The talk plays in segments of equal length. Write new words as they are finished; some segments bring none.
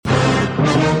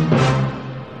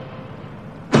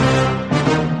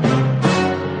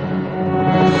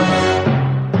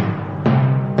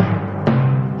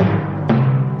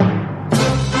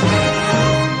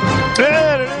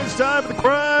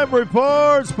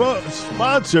Report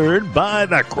sponsored by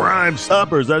the Crime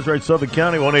Stoppers. That's right, Suffolk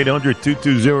County,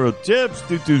 1-800-220-TIPS,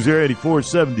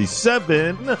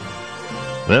 220-8477.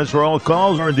 That's where all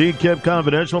calls are indeed kept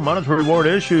confidential. Monetary reward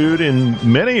issued in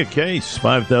many a case,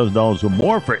 $5,000 or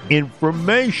more for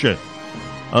information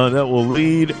that will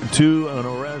lead to an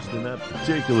arrest in that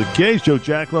particular case. Joe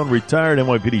Giaclone, retired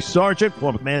NYPD Sergeant,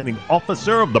 former commanding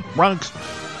officer of the Bronx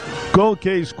Cold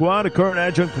Case Squad, a current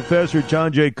adjunct professor at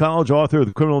John Jay College, author of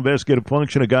The Criminal Investigative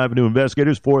Function, A Guide for New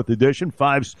Investigators, 4th edition,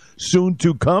 5 soon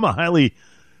to come, a highly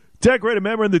decorated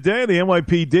member in the day of the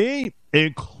NYPD,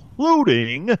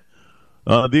 including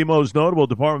the most notable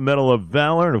Department Medal of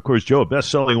Valor, and of course, Joe, a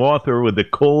best-selling author with the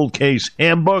Cold Case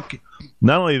Handbook.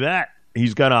 Not only that,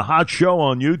 he's got a hot show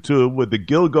on YouTube with the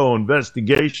Gilgo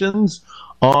investigations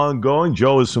ongoing.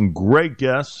 Joe has some great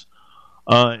guests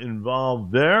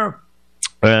involved there.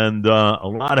 And a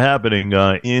lot happening,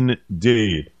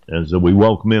 indeed, as we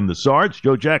welcome in the Sarge.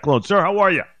 Joe Giaclone. Sir, how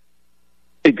are you?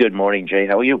 Hey, good morning, Jay.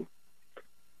 How are you?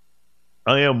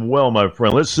 I am well, my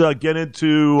friend. Let's get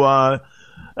into, I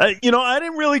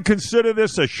didn't really consider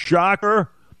this a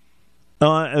shocker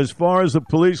as far as the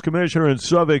police commissioner in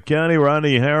Suffolk County,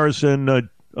 Rodney Harrison,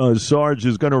 Sarge,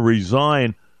 is going to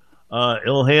resign.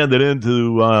 He'll hand it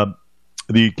into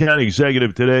the county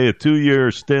executive today, a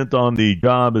 2-year stint on the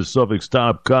job as Suffolk's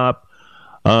top cop.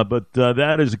 But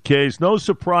that is the case. No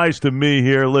surprise to me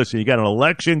here. Listen, you got an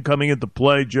election coming into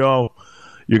play, Joe.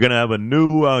 You're going to have a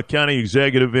new county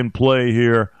executive in play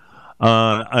here.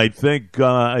 I think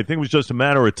it was just a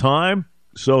matter of time.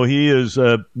 So he is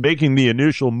making the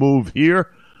initial move here.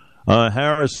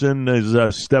 Harrison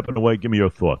is stepping away. Give me your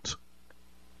thoughts.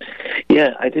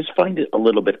 Yeah, I just find it a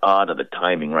little bit odd of the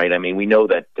timing, right? I mean, we know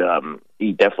that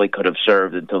he definitely could have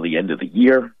served until the end of the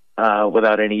year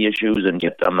without any issues, and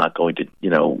yet I'm not going to,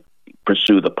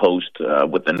 pursue the post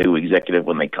with the new executive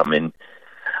when they come in.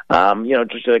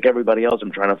 Just like everybody else,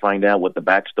 I'm trying to find out what the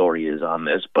backstory is on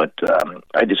this, but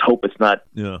I just hope it's not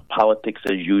politics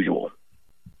as usual.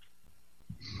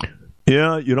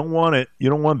 Yeah, you don't want it. You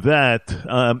don't want that.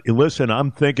 Listen,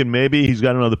 I'm thinking maybe he's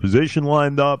got another position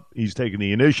lined up. He's taking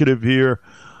the initiative here.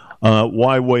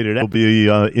 Why wait? It will be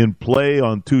in play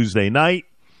on Tuesday night.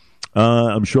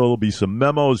 I'm sure there'll be some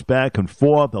memos back and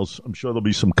forth. I'm sure there'll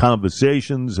be some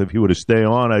conversations if he were to stay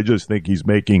on. I just think he's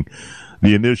making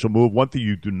the initial move. One thing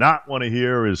you do not want to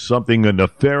hear is something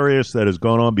nefarious that has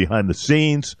gone on behind the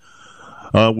scenes.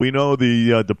 We know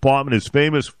the department is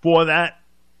famous for that,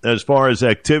 as far as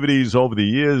activities over the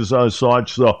years,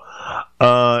 Sarge. So,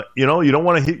 you don't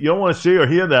want to see or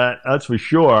hear that. That's for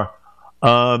sure.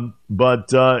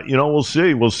 But we'll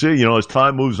see. We'll see. As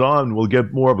time moves on, we'll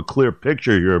get more of a clear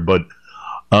picture here. But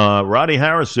Rodney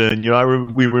Harrison,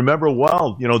 we remember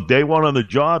well. Day one on the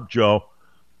job, Joe.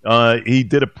 He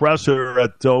did a presser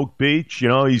at Oak Beach.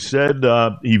 He said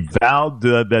he vowed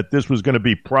that this was going to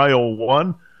be Prio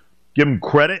 1. Give him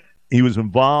credit. He was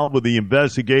involved with the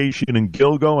investigation in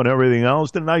Gilgo and everything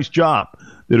else. Did a nice job.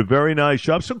 Did a very nice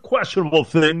job. Some questionable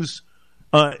things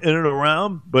in and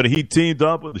around, but he teamed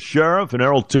up with the sheriff and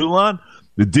Errol Toulon,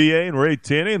 the DA and Ray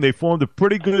Tierney, and they formed a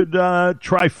pretty good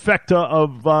trifecta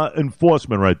of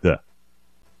enforcement right there.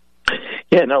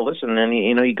 Yeah, no, listen, and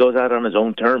he goes out on his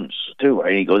own terms too,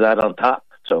 right? He goes out on top.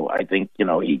 So I think,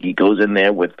 he goes in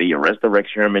there with the arrest of Rex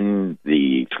Sherman,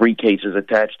 the 3 cases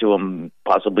attached to him,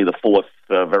 possibly the 4th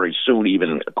very soon,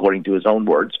 even according to his own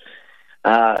words.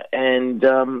 I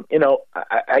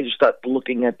just start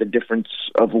looking at the difference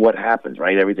of what happens,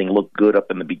 right? Everything looked good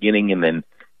up in the beginning, and then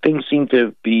things seem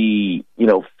to be,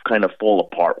 kind of fall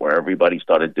apart where everybody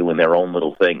started doing their own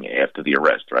little thing after the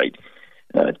arrest, right?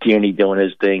 Tierney doing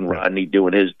his thing, Rodney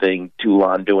doing his thing,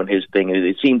 Toulon doing his thing.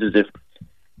 It seems as if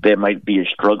there might be a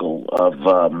struggle of,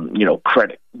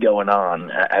 credit going on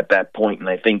at that point. And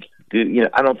I think,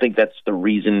 I don't think that's the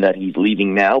reason that he's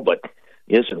leaving now. But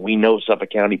listen, we know Suffolk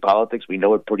County politics. We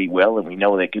know it pretty well. And we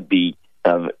know there could be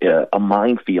a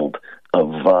minefield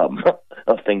of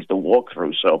things to walk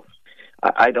through. So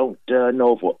I don't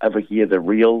know if we'll ever hear the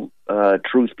real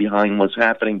truth behind what's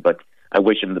happening, but I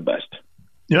wish him the best.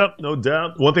 Yep, no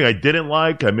doubt. One thing I didn't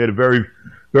like, I made it very,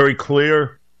 very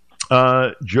clear,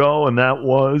 Joe, and that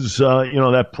was,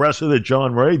 that presser that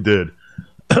John Ray did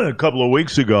a couple of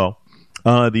weeks ago.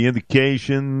 The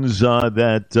indications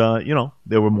that,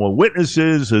 there were more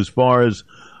witnesses as far as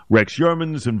Rex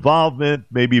Sherman's involvement,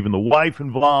 maybe even the wife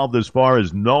involved as far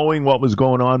as knowing what was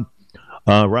going on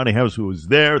Ronnie House, who was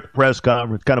there at the press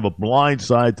conference, kind of a blind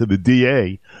side to the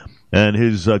DA and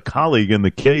his colleague in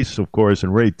the case, of course,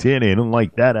 and Ray Tierney. I didn't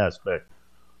like that aspect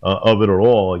of it at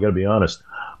all, I got to be honest.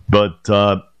 But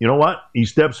you know what? He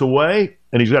steps away,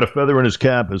 and he's got a feather in his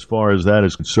cap as far as that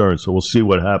is concerned. So we'll see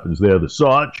what happens there. The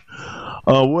Sarge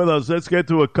with us. Let's get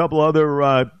to a couple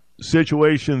other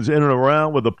situations in and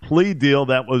around with a plea deal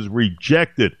that was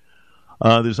rejected.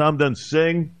 There's Amdan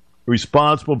Singh,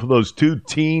 responsible for those two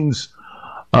teens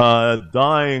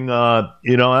dying. That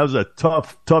was a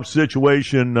tough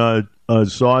situation,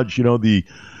 Sarge. The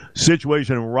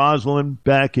situation in Roslyn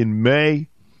back in May.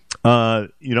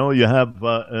 You have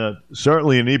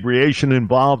certainly inebriation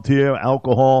involved here,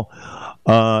 alcohol,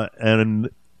 and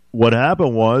what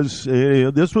happened was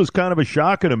this was kind of a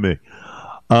shocker to me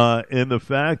in the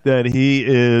fact that he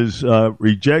is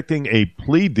rejecting a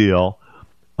plea deal.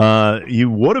 He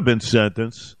would have been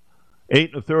sentenced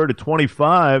 8 1/3 to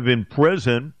 25 in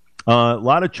prison. A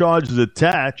lot of charges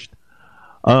attached.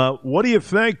 What do you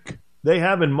think they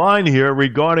have in mind here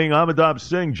regarding Amitabh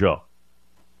Singh, Joe?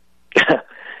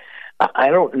 I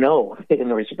don't know, in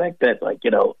the respect that,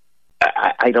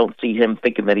 I don't see him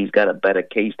thinking that he's got a better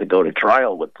case to go to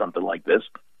trial with something like this.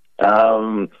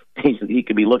 He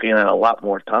could be looking at a lot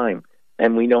more time.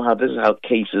 And we know this is how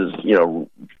cases,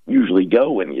 usually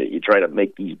go when you try to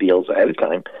make these deals ahead of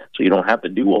time so you don't have to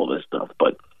do all this stuff.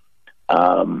 But,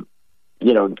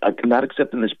 not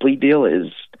accepting this plea deal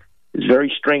is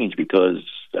very strange because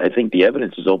I think the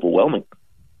evidence is overwhelming.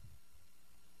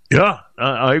 Yeah,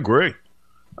 I agree.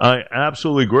 I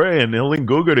absolutely agree. And Hilen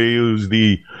Gugarty, who's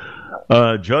the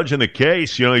judge in the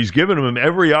case, he's given him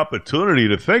every opportunity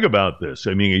to think about this.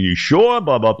 I mean, are you sure?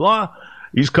 Blah, blah, blah.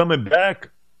 He's coming back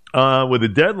with a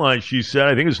deadline, she said.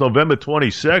 I think it's November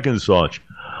 22nd, Sarge.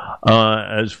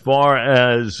 As far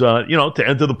as, to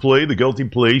enter the plea, the guilty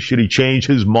plea, should he change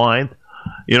his mind?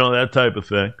 That type of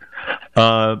thing.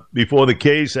 Before the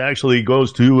case actually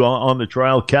goes to on the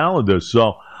trial calendar.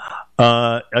 So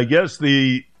I guess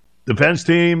the defense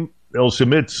team, they'll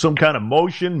submit some kind of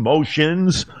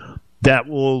motions that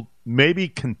will maybe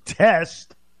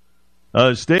contest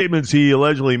statements he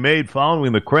allegedly made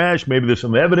following the crash. Maybe there's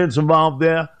some evidence involved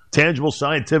there, tangible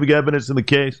scientific evidence in the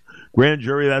case, grand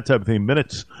jury, that type of thing,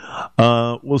 minutes.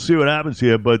 We'll see what happens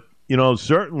here. But,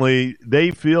 certainly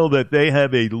they feel that they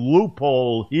have a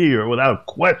loophole here without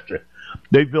question.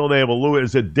 They feel they have a loophole.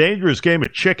 It's a dangerous game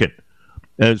of chicken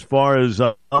as far as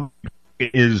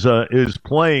is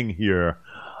playing here.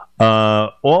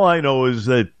 All I know is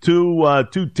that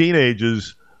two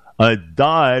teenagers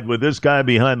died with this guy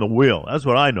behind the wheel. That's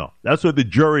what I know. That's what the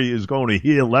jury is going to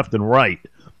hear left and right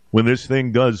when this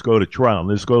thing does go to trial. And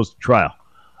this goes to trial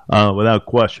without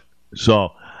question.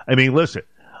 So, I mean, listen,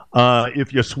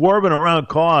 if you're swerving around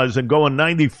cars and going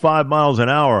 95 miles an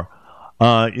hour,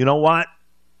 you know what?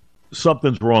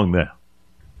 Something's wrong there.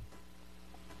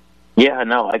 Yeah,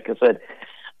 no, like I said,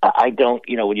 I don't,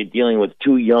 when you're dealing with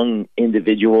two young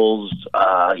individuals,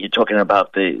 you're talking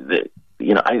about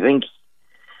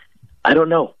I don't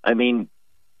know. I mean,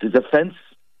 the defense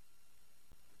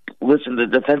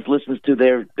listens to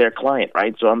their client,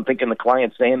 right? So I'm thinking the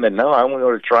client's saying that, no, I want to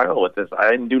go to trial with this.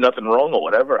 I didn't do nothing wrong or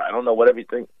whatever. I don't know what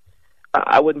everything.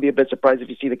 I wouldn't be a bit surprised if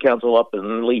you see the counsel up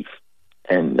and leave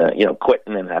and, quit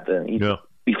and then have to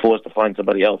be forced to find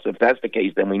somebody else. If that's the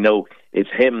case, then we know it's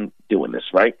him doing this,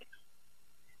 right?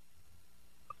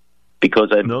 Because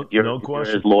you're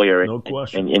his lawyer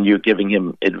and you're giving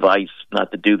him advice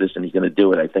not to do this and he's going to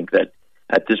do it. I think that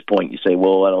at this point you say,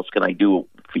 well, what else can I do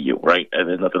for you, right? And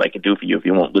there's nothing I can do for you if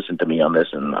you won't listen to me on this,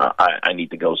 and I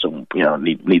need to go, so,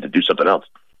 need to do something else.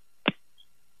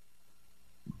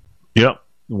 Yep,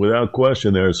 without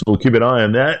question there. So we'll keep an eye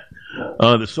on that.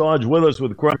 The Sarge with us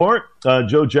with the crime report,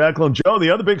 Joe Giaclone. Joe, the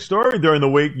other big story during the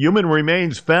week, male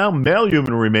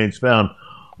human remains found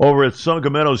over at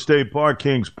Sunken Meadows State Park,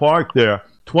 Kings Park there.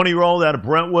 20-year-old out of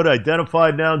Brentwood,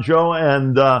 identified now, Joe,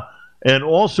 and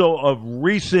also of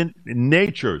recent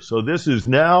nature. So this is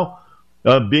now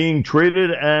being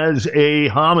treated as a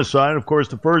homicide. Of course,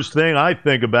 the first thing I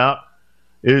think about,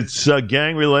 it's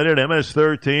gang-related,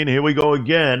 MS-13. Here we go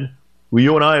again. Well,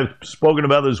 you and I have spoken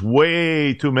about this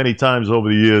way too many times over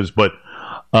the years, but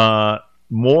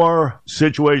more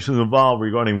situations involved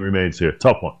regarding remains here.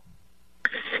 Tough one.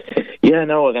 Yeah,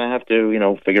 no, we're going to have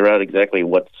to, figure out exactly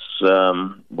what's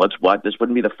what. This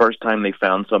wouldn't be the first time they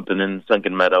found something in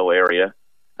Sunken Meadow area.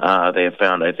 They have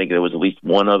found, I think there was at least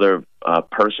one other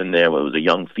person there. It was a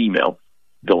young female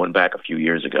going back a few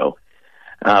years ago.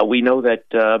 We know that,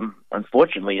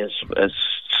 unfortunately, as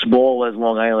small as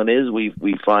Long Island is, we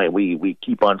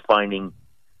keep on finding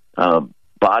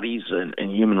bodies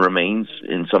and human remains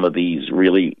in some of these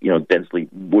really, densely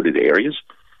wooded areas.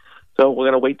 So we're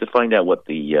going to wait to find out what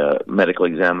the medical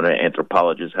examiner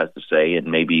anthropologist has to say, and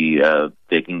maybe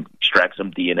they can extract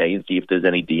some DNA and see if there's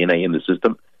any DNA in the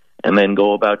system, and then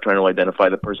go about trying to identify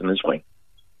the person this way.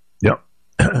 Yep,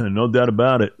 no doubt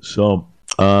about it. So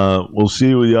we'll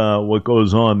see what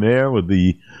goes on there with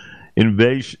the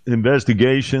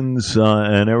investigations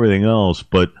and everything else.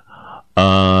 But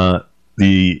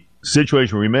the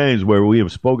situation remains where we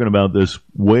have spoken about this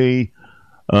way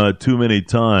too many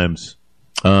times.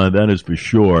 That is for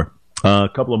sure. A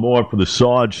couple of more for the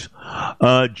Sarge.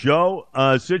 Joe,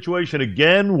 situation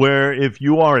again where if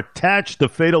you are attached to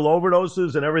fatal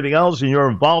overdoses and everything else and your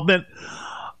involvement,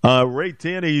 Ray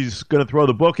Tierney's going to throw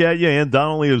the book at you, and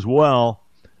Donnelly as well.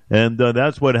 And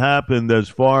that's what happened as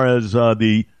far as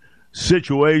the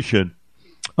situation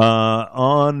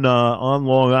on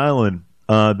Long Island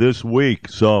this week.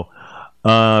 So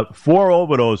 4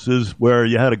 overdoses where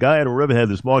you had a guy at a Riverhead,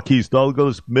 this Marquise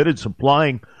Douglas, admitted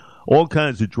supplying all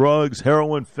kinds of drugs,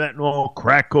 heroin, fentanyl,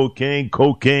 crack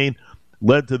cocaine,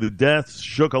 led to the deaths,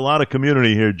 shook a lot of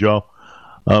community here, Joe.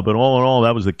 But all in all,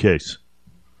 that was the case.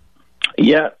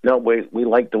 Yeah, no, we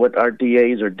like what our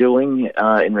DAs are doing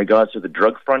in regards to the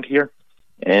drug front here,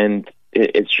 and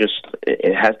it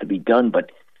has to be done,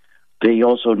 but they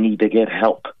also need to get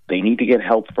help. They need to get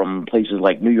help from places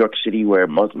like New York City, where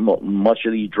much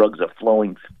of these drugs are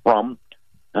flowing from.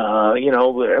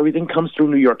 Everything comes through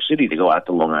New York City to go out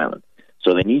to Long Island.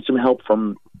 So they need some help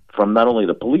from not only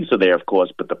the police are there, of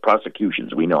course, but the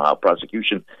prosecutions. We know how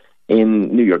prosecution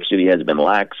in New York City has been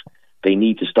lax. They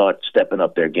need to start stepping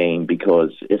up their game,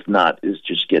 because if not, this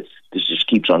just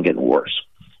keeps on getting worse.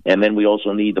 And then we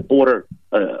also need the border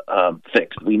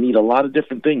fixed. We need a lot of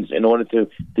different things in order to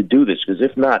do this, because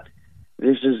if not,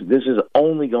 this is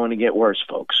only going to get worse,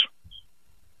 folks.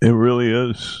 It really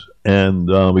is. And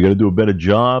we got to do a better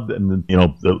job. And,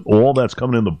 all that's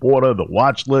coming in the border, the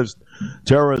watch list,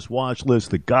 terrorist watch list,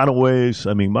 the gotaways.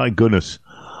 I mean, my goodness,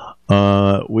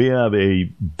 we have a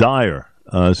dire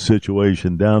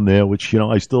situation down there, which,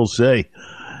 I still say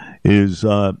is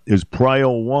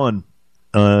prio one.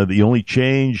 The only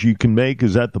change you can make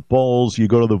is at the polls. You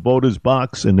go to the voters'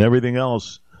 box, and everything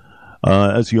else.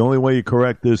 That's the only way you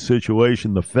correct this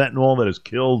situation. The fentanyl that has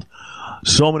killed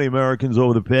so many Americans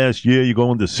over the past year, you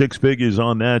go into 6 figures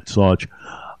on that, Sarge.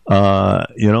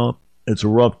 It's a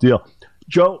rough deal.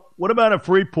 Joe, what about at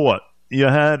Freeport? You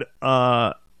had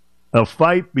a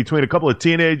fight between a couple of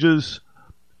teenagers.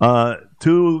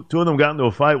 Two of them got into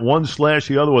a fight. One slashed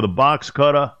the other with a box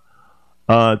cutter.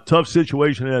 Tough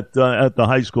situation at the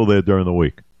high school there during the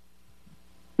week.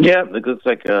 Yeah, it looks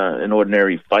like an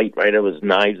ordinary fight, right? There was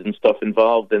knives and stuff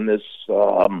involved in this.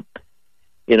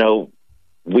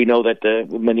 We know that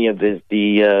many of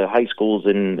the high schools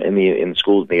in the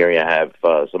schools in the area have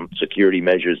some security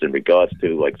measures in regards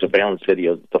to like surveillance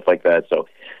videos and stuff like that. So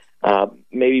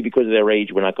maybe because of their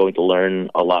age, we're not going to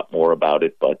learn a lot more about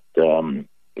it. But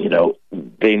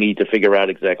they need to figure out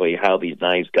exactly how these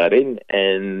knives got in,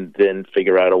 and then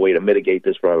figure out a way to mitigate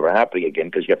this from ever happening again,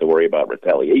 because you have to worry about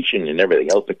retaliation and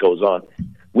everything else that goes on.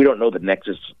 We don't know the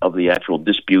nexus of the actual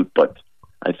dispute, but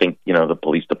I think, the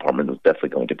police department is definitely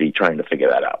going to be trying to figure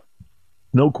that out.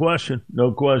 No question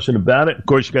about it. Of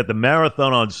course, you got the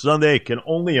marathon on Sunday. I can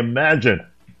only imagine,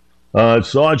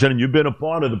 Sergeant, you've been a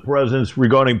part of the presence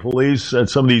regarding police at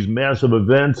some of these massive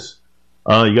events.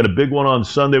 You got a big one on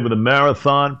Sunday with a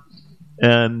marathon.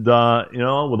 And,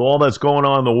 with all that's going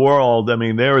on in the world, I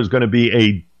mean, there is going to be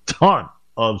a ton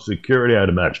of security, I'd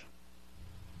imagine.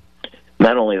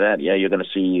 Not only that, yeah, you're going to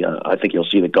see, I think you'll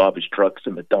see the garbage trucks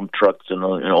and the dump trucks and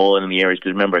all in the areas,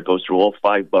 because remember, it goes through all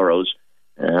 5 boroughs.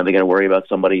 They got to worry about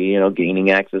somebody,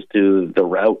 gaining access to the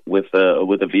route with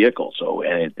a vehicle. So,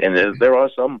 and there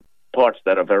are some parts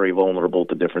that are very vulnerable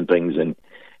to different things, and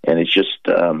it's just,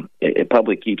 it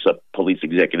probably keeps up police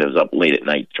executives up late at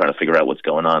night trying to figure out what's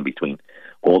going on between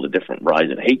all the different rise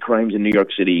in hate crimes in New York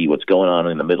City, what's going on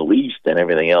in the Middle East, and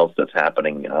everything else that's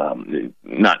happening.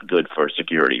 Not good for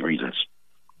security reasons.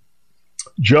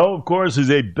 Joe, of course,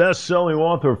 is a best-selling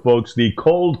author, folks. The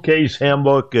Cold Case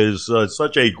Handbook is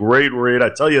such a great read. I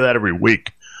tell you that every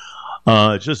week.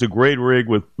 It's just a great read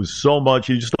with so much.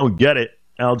 You just don't get it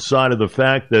outside of the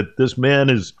fact that this man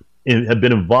had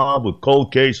been involved with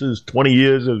cold cases, 20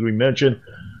 years, as we mentioned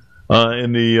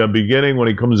in the beginning when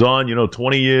he comes on.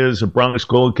 20 years, a Bronx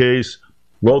cold case.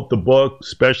 Wrote the book,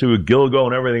 especially with Gilgo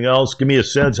and everything else. Give me a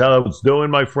sense how it's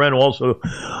doing, my friend. Also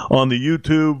on the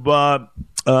YouTube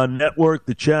network,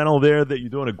 the channel there, that you're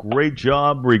doing a great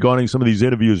job regarding some of these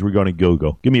interviews regarding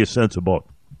Gilgo. Give me a sense of both.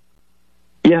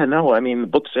 Yeah, no, I mean, the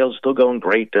book sales still going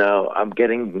great. I'm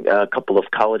getting a couple of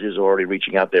colleges already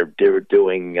reaching out. They're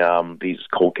doing these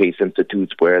cold case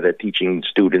institutes where they're teaching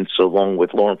students along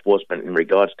with law enforcement in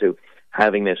regards to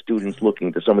having their students look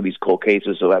into some of these cold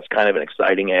cases. So that's kind of an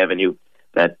exciting avenue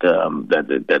that's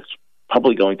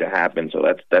probably going to happen. So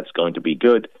that's going to be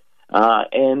good.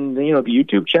 And the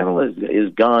YouTube channel is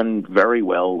gone very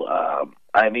well.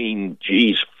 I mean,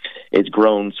 geez, it's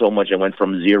grown so much. It went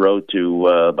from 0 to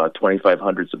about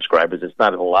 2,500 subscribers. It's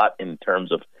not a lot in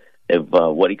terms of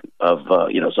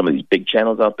some of these big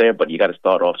channels out there, but you got to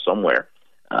start off somewhere.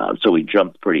 So we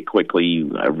jumped pretty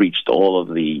quickly. I reached all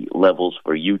of the levels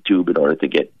for YouTube in order to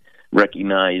get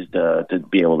recognized, to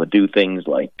be able to do things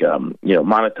like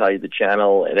monetize the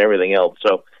channel and everything else.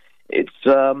 So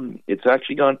it's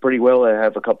actually gone pretty well. I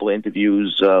have a couple of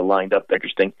interviews lined up.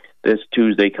 Interesting. This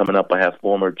Tuesday coming up, I have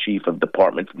former chief of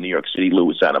department from New York City,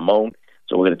 Louis Anamone.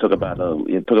 So we're going to talk about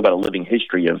a living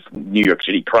history of New York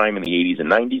City crime in the 80s and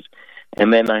 90s.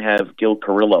 And then I have Gil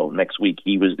Carrillo next week.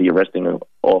 He was the arresting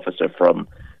officer from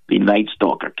the Night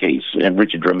Stalker case and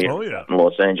Richard Ramirez in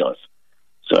Los Angeles.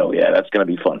 So yeah, that's going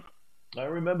to be fun. I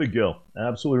remember Gil.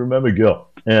 Absolutely remember Gil.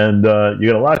 And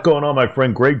you got a lot going on, my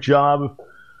friend. Great job.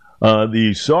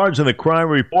 The Sarge and the Crime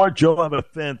Report. Joe, have a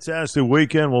fantastic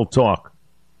weekend. We'll talk.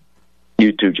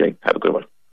 You too, Jake. Have a good one.